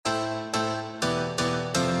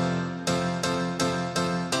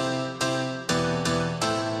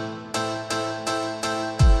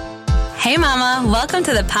Hey mama, welcome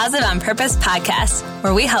to the Positive on Purpose podcast,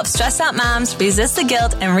 where we help stressed out moms resist the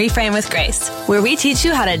guilt and reframe with grace. Where we teach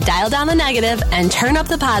you how to dial down the negative and turn up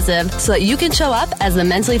the positive so that you can show up as the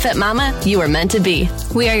mentally fit mama you were meant to be.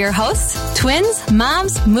 We are your hosts, twins,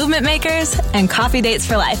 moms, movement makers, and coffee dates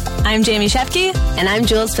for life. I'm Jamie Shefke. And I'm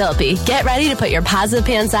Jules Philippi. Get ready to put your positive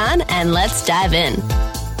pants on and let's dive in.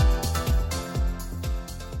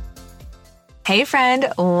 Hey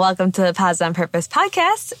friend, welcome to the Positive on Purpose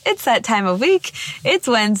podcast. It's that time of week. It's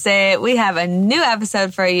Wednesday. We have a new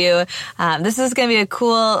episode for you. This is going to be a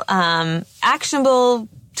cool, actionable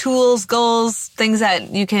tools, goals, things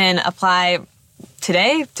that you can apply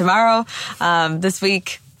today, tomorrow, this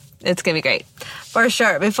week. It's going to be great. For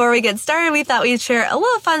sure. Before we get started, we thought we'd share a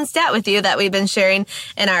little fun stat with you that we've been sharing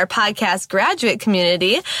in our podcast graduate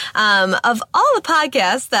community. Of all the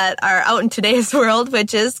podcasts that are out in today's world,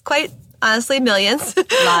 which is quite honestly millions,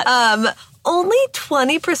 only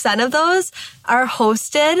 20% of those are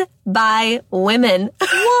hosted by women.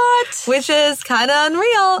 What? Which is kind of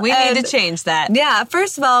unreal. We need to change that. Yeah.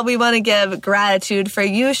 First of all, we want to give gratitude for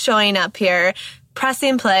you showing up here,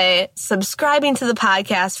 pressing play, subscribing to the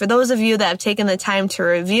podcast. For those of you that have taken the time to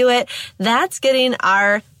review it, that's getting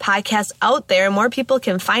our podcast out there. More people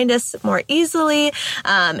can find us more easily,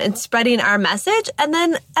 and spreading our message. And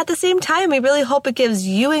then at the same time, we really hope it gives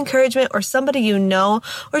you encouragement, or somebody you know,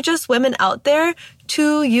 or just women out there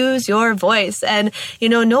to use your voice. And, you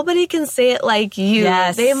know, nobody can say it like you.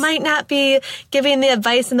 Yes. They might not be giving the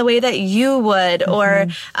advice in the way that you would, or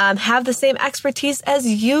have the same expertise as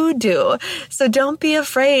you do. So don't be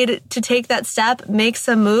afraid to take that step, make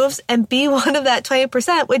some moves, and be one of that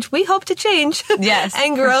 20%, which we hope to change. Yes,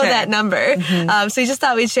 and grow that number. So we just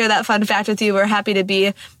thought we'd share that fun fact with you. We're happy to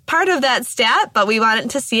be part of that stat, but we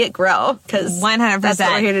wanted to see it grow, because 100%. That's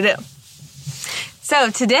what we're here to do. So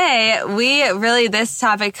today, this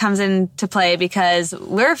topic comes into play because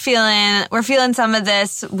we're feeling some of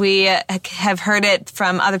this. We have heard it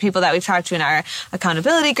from other people that we've talked to in our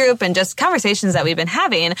accountability group, and just conversations that we've been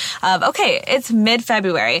having of, okay, it's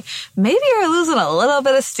mid-February. Maybe you're losing a little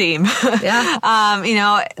bit of steam.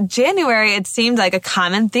 Yeah. January, it seemed like a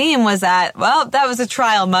common theme was that, well, that was a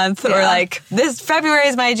trial month, or like, this February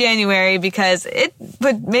is my January, because it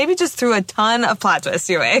would maybe just threw a ton of plot twists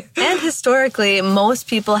your way. And historically, most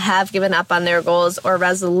people have given up on their goals or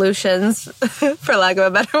resolutions, for lack of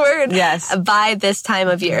a better word. Yes. By this time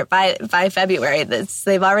of year, by February,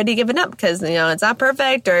 they've already given up because, it's not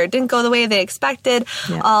perfect, or it didn't go the way they expected,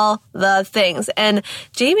 all the things. And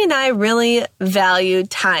Jamie and I really value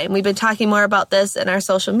time. We've been talking more about this in our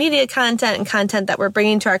social media content and content that we're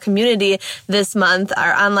bringing to our community this month.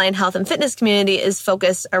 Our online health and fitness community is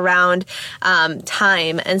focused around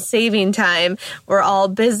time and saving time. We're all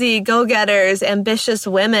busy go-getters, ambitious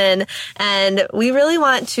women, and we really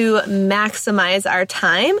want to maximize our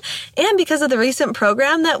time. And because of the recent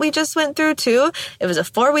program that we just went through too, it was a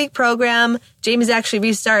 4-week program. Jamie's actually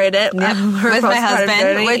restarted it with my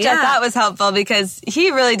husband, which I thought was helpful because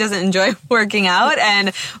he really doesn't enjoy working out.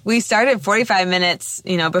 And we started 45 minutes,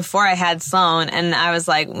 before I had Sloan. And I was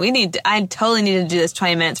like, I totally need to do this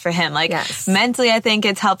 20 minutes for him. Mentally, I think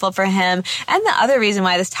it's helpful for him. And the other reason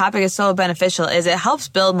why this topic is so beneficial is it helps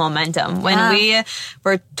build momentum. When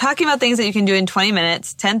we're talking about things that you can do in 20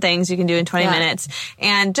 minutes, 10 things you can do in 20 minutes.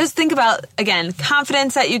 And just think about, again,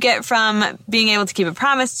 confidence that you get from being able to keep a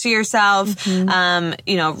promise to yourself.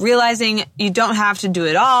 Realizing you don't have to do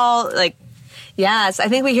it all. Yes, I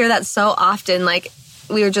think we hear that so often.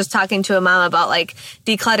 We were just talking to a mom about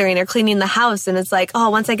decluttering or cleaning the house. And it's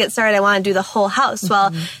once I get started, I want to do the whole house.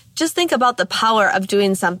 Well, just think about the power of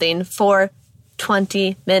doing something for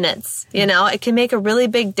 20 minutes. It can make a really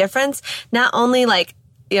big difference, not only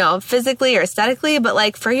physically or aesthetically,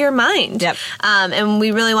 but for your mind. Yep. And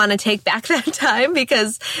we really want to take back that time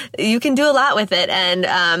because you can do a lot with it.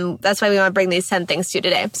 And that's why we want to bring these 10 things to you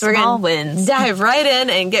today. So we're Small going wins. to dive right in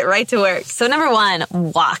and get right to work. So number 1,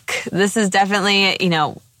 walk. This is definitely,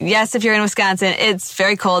 yes, if you're in Wisconsin, it's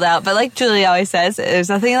very cold out. But like Julie always says, there's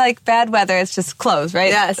nothing like bad weather. It's just clothes, right?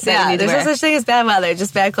 Yes, yeah. There's no such thing as bad weather,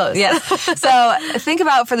 just bad clothes. Yes. So think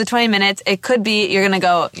about for the 20 minutes, it could be you're going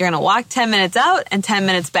to walk 10 minutes out and 10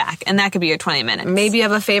 minutes back. And that could be your 20 minutes. Maybe you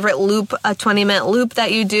have a favorite loop, a 20-minute loop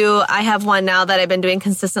that you do. I have one now that I've been doing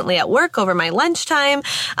consistently at work over my lunchtime.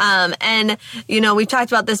 And, we've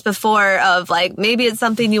talked about this before of maybe it's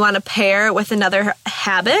something you want to pair with another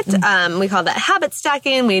habit. We call that habit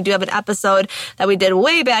stacking. we do have an episode that we did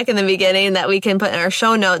way back in the beginning that we can put in our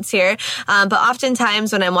show notes here. But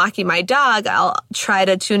oftentimes when I'm walking my dog, I'll try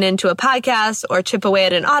to tune into a podcast or chip away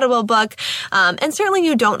at an Audible book. And certainly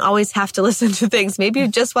you don't always have to listen to things. Maybe you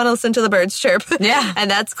just want to listen to the birds chirp. Yeah. And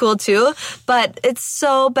that's cool too. But it's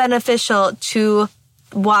so beneficial to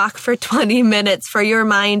walk for 20 minutes for your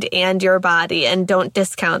mind and your body, and don't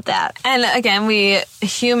discount that. And again,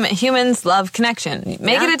 humans love connection.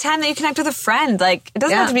 Make it a time that you connect with a friend. Like, it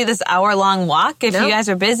doesn't have to be this hour-long walk if you guys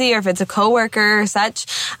are busy or if it's a coworker or such.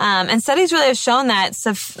 And studies really have shown that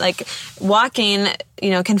like walking,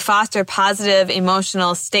 can foster positive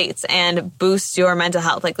emotional states and boost your mental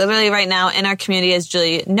health. Like, literally right now in our community, as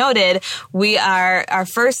Julie noted,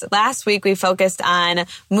 last week we focused on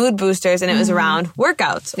mood boosters, and it was around workouts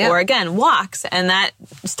or, again, walks. And that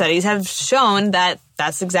studies have shown that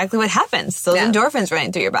that's exactly what happens. Those endorphins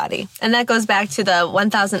running through your body. And that goes back to the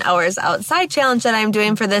 1,000 hours outside challenge that I'm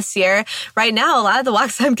doing for this year. Right now, a lot of the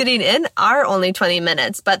walks I'm getting in are only 20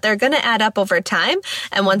 minutes, but they're going to add up over time.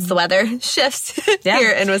 And once the weather shifts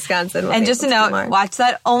here in Wisconsin, and just to note, watch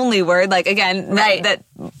that only word. Like, again,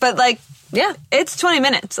 it's 20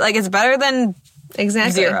 minutes. Like, it's better than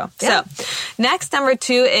zero. Yeah. So next, number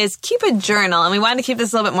 2 is keep a journal. And we wanted to keep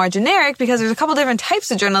this a little bit more generic because there's a couple different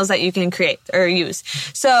types of journals that you can create or use.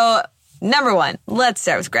 So number 1, let's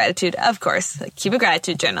start with gratitude. Of course, like, keep a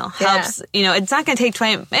gratitude journal. Helps, it's not going to take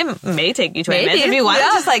 20, it may take you 20 minutes. If you want to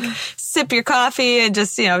just like sip your coffee and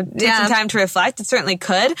just, take some time to reflect, it certainly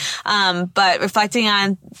could. But reflecting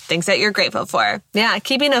on things that you're grateful for. Yeah.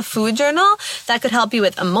 Keeping a food journal that could help you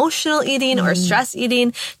with emotional eating or stress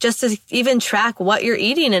eating, just to even track what you're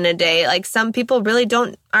eating in a day. Like, some people really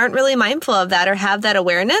aren't really mindful of that or have that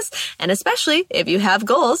awareness. And especially if you have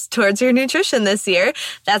goals towards your nutrition this year,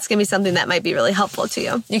 that's going to be something that might be really helpful to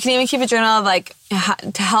you. You can even keep a journal of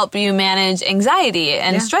to help you manage anxiety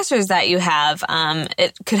and stressors that you have.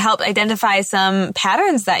 It could help identify some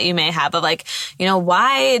patterns that you may have of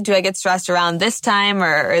why do I get stressed around this time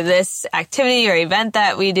or this activity or event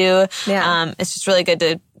that we do? Yeah. It's just really good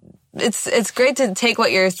to It's great to take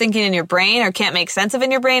what you're thinking in your brain or can't make sense of in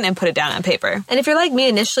your brain and put it down on paper. And if you're like me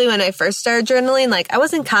initially when I first started journaling, I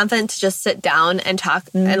wasn't confident to just sit down and talk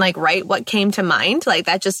and write what came to mind.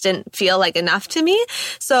 That just didn't feel like enough to me.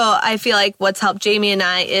 So I feel like what's helped Jamie and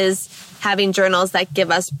I is having journals that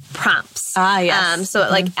give us prompts. Yes. So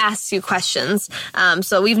it asks you questions.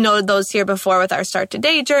 So we've noted those here before with our Start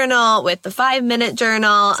Today journal, with the 5-minute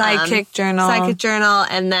journal, Sidekick journal,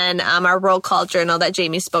 and then our roll call journal that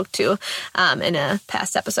Jamie spoke to in a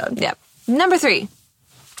past episode. Yep. Number 3.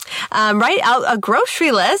 Write out a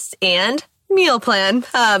grocery list and meal plan.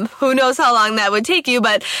 Who knows how long that would take you,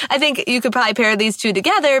 but I think you could probably pair these two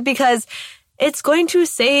together because it's going to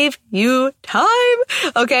save you time.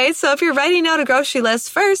 Okay, so if you're writing out a grocery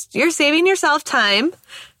list first, you're saving yourself time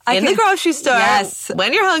in the grocery store. Yes.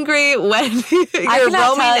 When you're hungry, when you're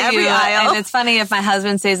roaming every aisle. And it's funny if my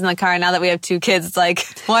husband stays in the car. Now that we have 2 kids,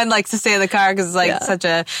 one likes to stay in the car because it's such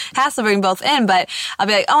a hassle to bring both in. But I'll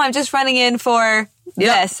be like, oh, I'm just running in for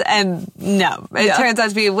this. And no, it turns out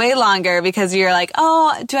to be way longer because you're like,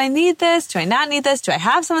 oh, do I need this? Do I not need this? Do I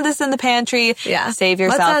have some of this in the pantry? Yeah. Save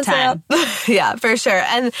yourself time. Yeah, for sure.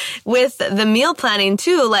 And with the meal planning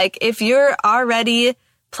too, if you're already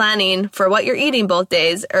planning for what you're eating both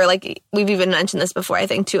days, or we've even mentioned this before, I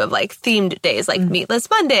think too, of themed days, Meatless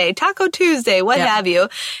Monday, Taco Tuesday, what have you,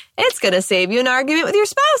 it's going to save you an argument with your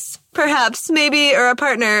spouse, perhaps, maybe, or a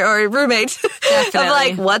partner or a roommate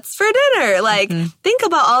of what's for dinner. Think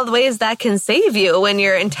about all the ways that can save you when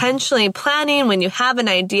you're intentionally planning, when you have an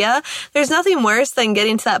idea. There's nothing worse than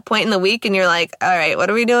getting to that point in the week and you're like, all right,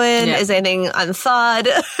 what are we doing? Is anything unthawed?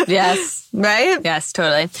 Yes. Right? Yes,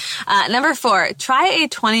 totally. Number 4, try a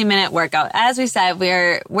 20-minute workout. As we said,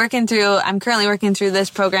 I'm currently working through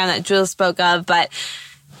this program that Jules spoke of, but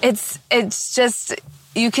it's just,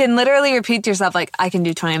 you can literally repeat to yourself, I can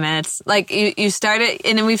do 20 minutes. You start it,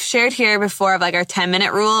 and we've shared here before of our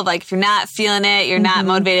 10-minute rule of if you're not feeling it, you're not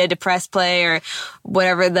motivated to press play or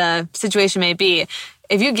whatever the situation may be.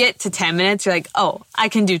 If you get to 10 minutes, you're like, oh, I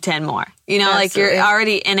can do 10 more. You're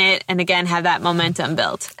already in it, and again, have that momentum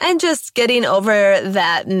built. And just getting over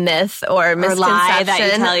that myth or misconception lie that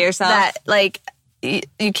you tell yourself that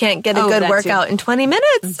you can't get a good workout in 20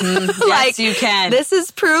 minutes. Yes, you can. This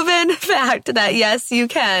is proven fact that yes, you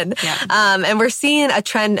can. Yeah. And we're seeing a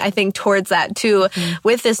trend, I think, towards that too,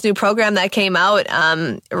 with this new program that came out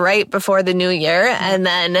right before the new year. And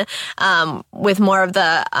then with more of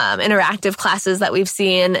the interactive classes that we've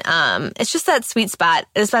seen, it's just that sweet spot,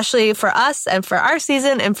 especially for us and for our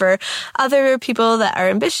season and for other people that are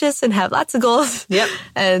ambitious and have lots of goals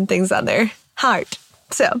and things on their heart.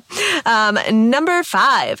 So, number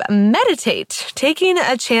 5, meditate. Taking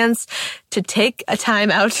a chance to take a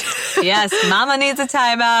time out. Yes, mama needs a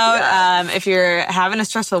time out. Yeah. If you're having a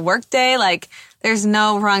stressful work day, like, there's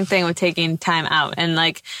no wrong thing with taking time out. And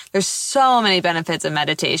like, there's so many benefits of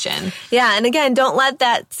meditation. Yeah. And again, don't let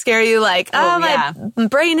that scare you like, my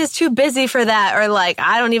brain is too busy for that. Or like,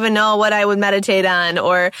 I don't even know what I would meditate on.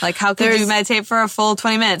 Or like, how could you meditate for a full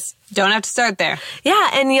 20 minutes? Don't have to start there.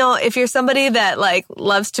 Yeah. And, if you're somebody that like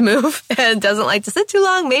loves to move and doesn't like to sit too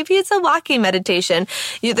long, maybe it's a walking meditation.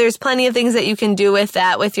 There's plenty of things that you can do with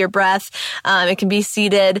that, with your breath. It can be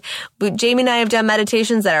seated. Jamie and I have done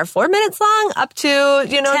meditations that are 4 minutes long up to,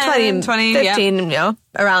 10, 20 15, yeah.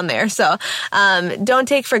 Around there. So, don't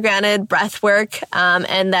take for granted breath work.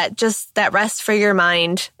 And that rest for your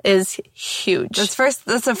mind is huge. That's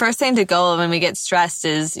the first thing to go when we get stressed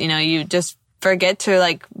is, you just forget to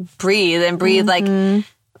like breathe like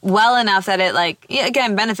well enough that it like,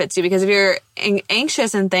 again, benefits you, because if you're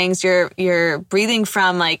anxious and things, you're breathing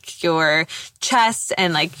from like your chest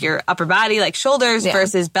and like your upper body, like shoulders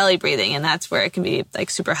versus belly breathing. And that's where it can be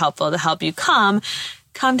like super helpful to help you calm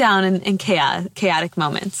down in chaotic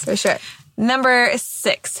moments. For sure. Number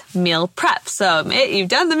 6, meal prep. So you've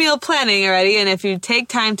done the meal planning already, and if you take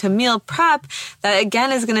time to meal prep, that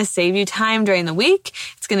again is going to save you time during the week.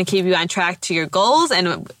 It's going to keep you on track to your goals,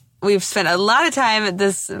 and we've spent a lot of time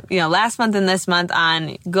this, last month and this month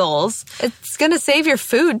on goals. It's going to save your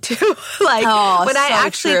food too. I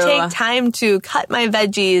actually take time to cut my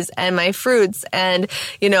veggies and my fruits and,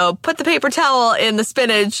 put the paper towel in the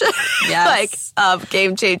spinach. Yes.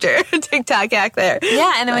 Game changer. TikTok hack there.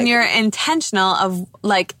 Yeah. And when you're intentional of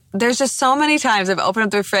like, there's just so many times I've opened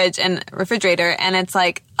up the fridge and refrigerator and it's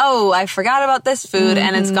like, oh, I forgot about this food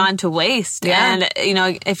and it's gone to waste. Yeah.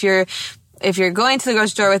 And, if you're going to the grocery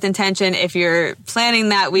store with intention, if you're planning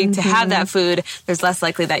that week to have that food, there's less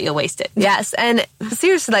likely that you'll waste it. Yes. And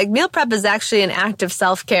seriously, like meal prep is actually an act of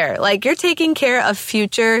self-care. Like you're taking care of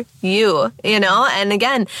future you, and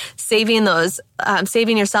again, saving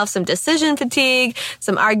yourself some decision fatigue,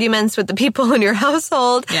 some arguments with the people in your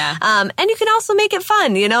household. Yeah. And you can also make it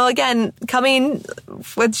fun, again, coming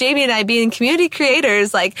with Jamie and I being community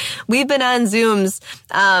creators, like we've been on Zooms,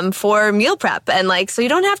 for meal prep and like, so you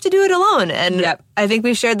don't have to do it alone. And I think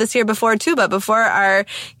we've shared this here before too, but before our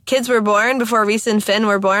kids were born, before Reese and Finn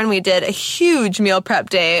were born, we did a huge meal prep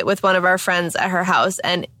day with one of our friends at her house,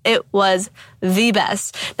 and it was the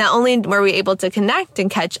best. Not only were we able to connect and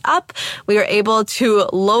catch up, we were able to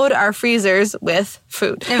load our freezers with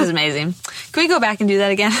food. It was amazing. Can we go back and do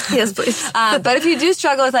that again? Yes, please. But if you do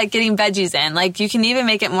struggle with like getting veggies in, like you can even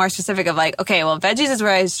make it more specific of like, okay, well, veggies is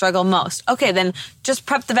where I struggle most. Okay, then just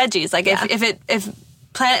prep the veggies. Like if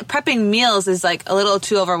prepping meals is like a little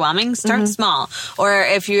too overwhelming, start small. Or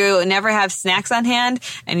if you never have snacks on hand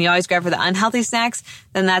and you always grab for the unhealthy snacks,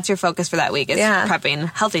 then that's your focus for that week is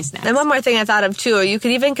prepping healthy snacks. And one more thing I thought of too, you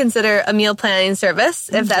could even consider a meal planning service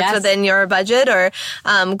if that's within your budget or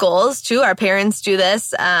goals too. Our parents do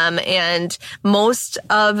this, and most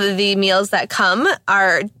of the meals that come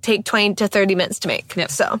take 20 to 30 minutes to make.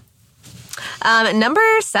 Yep. So. Number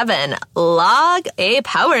 7, log a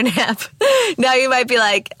power nap. Now you might be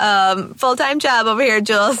like, full-time job over here,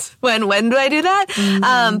 Jules. When do I do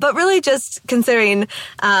that? But really just considering,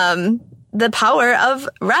 the power of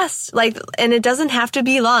rest. Like, and it doesn't have to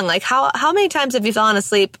be long. Like how many times have you fallen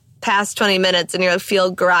asleep past 20 minutes and you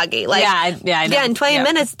feel groggy? Like, I know. In 20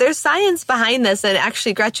 minutes, there's science behind this. And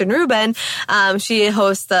actually, Gretchen Rubin, she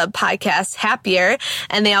hosts the podcast Happier,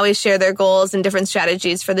 and they always share their goals and different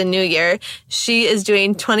strategies for the new year. She is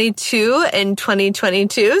doing 22 in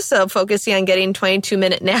 2022, so focusing on getting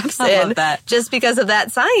 22-minute naps in just because of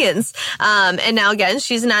that science. And now, again,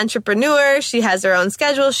 she's an entrepreneur. She has her own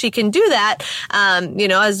schedule. She can do that,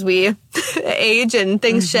 as we age and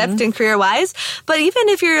things shift and career-wise. But even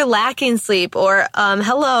if you're lacking sleep or,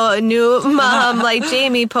 hello, a new mom like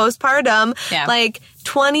Jamie postpartum, like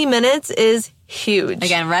 20 minutes is huge.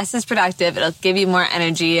 Again, rest is productive. It'll give you more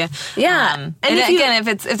energy. Yeah. And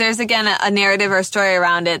if there's a narrative or a story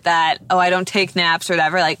around it that, I don't take naps or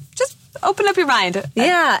whatever, like just open up your mind.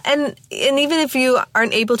 Yeah. And even if you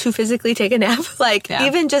aren't able to physically take a nap,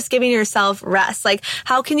 even just giving yourself rest, like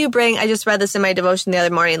how can you bring, I just read this in my devotion the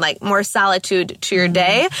other morning, like more solitude to your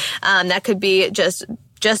day. That could be just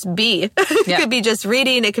be. It could be just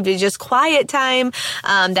reading. It could be just quiet time.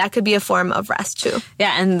 That could be a form of rest too.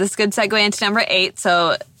 Yeah, and this could segue into number 8.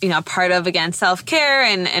 So, part of, again, self-care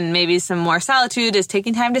and maybe some more solitude is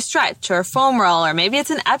taking time to stretch or foam roll, or maybe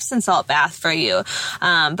it's an Epsom salt bath for you.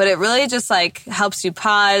 But it really just helps you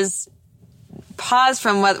pause pause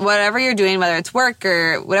from whatever you're doing, whether it's work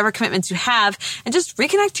or whatever commitments you have, and just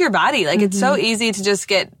reconnect to your body. Like, it's so easy to just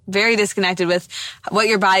get very disconnected with what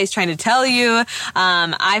your body's trying to tell you.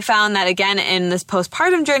 I found that, again, in this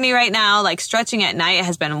postpartum journey right now, like, stretching at night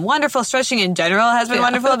has been wonderful. Stretching in general has been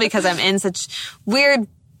wonderful because I'm in such weird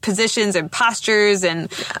positions and postures,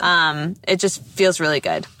 and it just feels really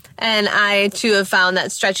good. And I, too, have found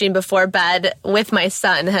that stretching before bed with my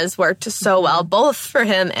son has worked so well, both for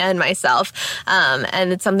him and myself.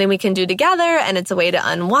 And it's something we can do together, and it's a way to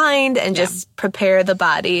unwind and just prepare the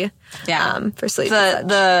body for sleep.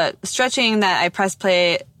 The stretching that I press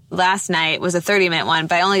play last night was a 30-minute one,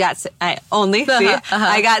 but I got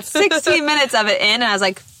 16 minutes of it in, and I was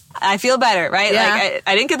like, I feel better, right? Yeah. Like,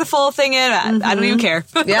 I didn't get the full thing in. I don't even care.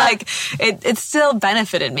 Yeah. Like, it still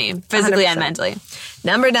benefited me physically 100%. And mentally.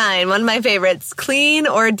 Number 9, one of my favorites, clean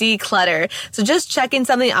or declutter. So just checking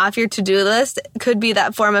something off your to-do list could be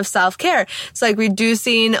that form of self-care. So like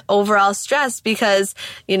reducing overall stress because,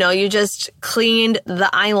 you just cleaned the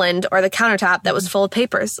island or the countertop that was full of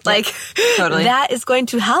papers. Like, totally. That is going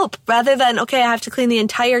to help rather than, okay, I have to clean the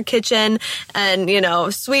entire kitchen and,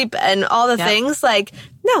 sweep and all the things. Like,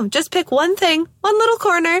 no, just pick one thing, one little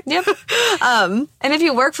corner. Yep. And if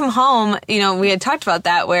you work from home, we had talked about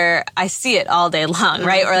that where I see it all day long,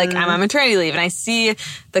 right? Or like I'm on maternity leave and I see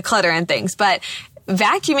the clutter and things. But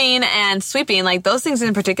vacuuming and sweeping, like those things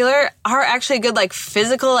in particular, are actually a good like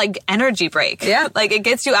physical like energy break. Yeah. Like it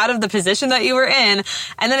gets you out of the position that you were in.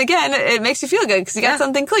 And then again, it makes you feel good because you got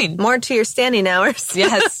something clean. More to your standing hours.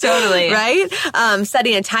 Yes, totally. Right?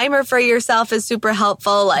 Setting a timer for yourself is super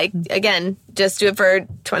helpful. Like, again, just do it for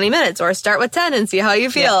 20 minutes or start with 10 and see how you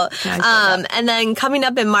feel. Yeah, and then coming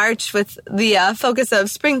up in March with the focus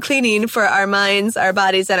of spring cleaning for our minds, our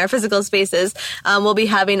bodies, and our physical spaces, we'll be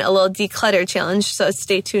having a little declutter challenge. So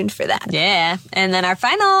stay tuned for that. Yeah. And then our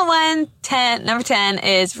final one, number 10,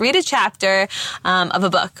 is read a chapter of a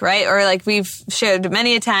book, right? Or like we've shared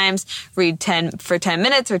many a times, read 10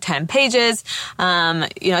 minutes or 10 pages.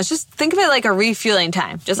 It's just think of it like a refueling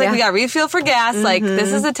time. Just like we got refuel for gas, like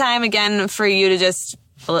this is a time again for you to just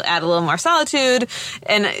add a little more solitude.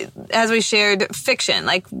 And as we shared, fiction,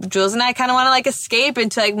 like Jules and I kind of want to like escape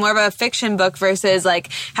into like more of a fiction book versus like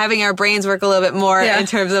having our brains work a little bit more in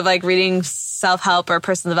terms of like reading self-help or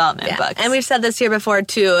personal development books. And we've said this here before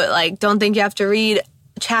too, like don't think you have to read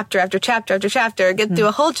chapter after chapter after chapter, get through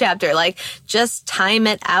a whole chapter. Like just time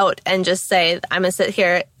it out and just say, I'm going to sit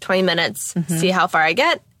here 20 minutes, see how far I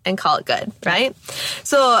get, and call it good, right?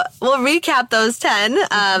 So we'll recap those 10,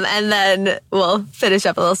 and then we'll finish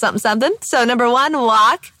up a little something. So number 1,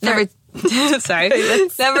 walk. Number 2,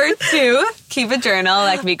 keep a journal.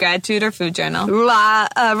 That can be gratitude or food journal.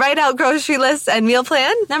 Write out grocery lists and meal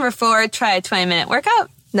plan. Number 4, try a 20-minute workout.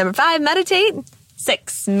 Number 5, meditate.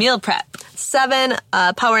 6, meal prep. 7,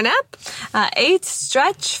 power nap. 8,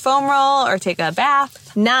 stretch, foam roll, or take a bath.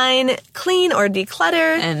 9, clean or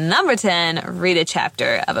declutter. And number 10, read a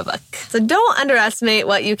chapter of a book. So don't underestimate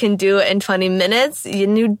what you can do in 20 minutes.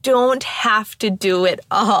 You don't have to do it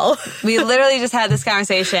all. We literally just had this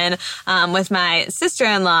conversation with my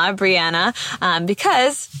sister-in-law, Brianna,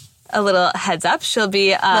 because... a little heads up. She'll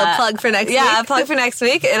be... a little plug for next week. Yeah, a plug for next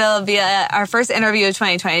week. It'll be our first interview of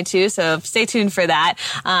 2022, so stay tuned for that.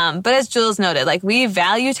 But as Jules noted, like we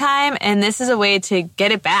value time, and this is a way to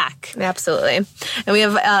get it back. Absolutely. And we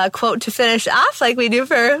have a quote to finish off, like we do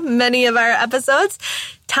for many of our episodes.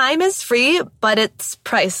 Time is free, but it's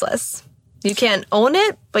priceless. You can't own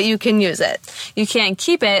it, but you can use it. You can't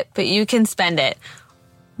keep it, but you can spend it.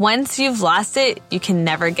 Once you've lost it, you can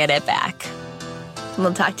never get it back.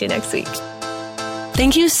 We'll talk to you next week.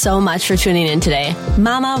 Thank you so much for tuning in today.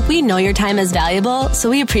 Mama, we know your time is valuable, so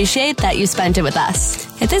we appreciate that you spent it with us.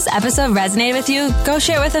 If this episode resonated with you, go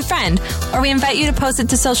share it with a friend, or we invite you to post it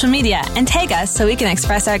to social media and tag us so we can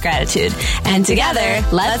express our gratitude. And together,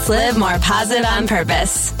 let's live more positive on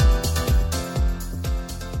purpose.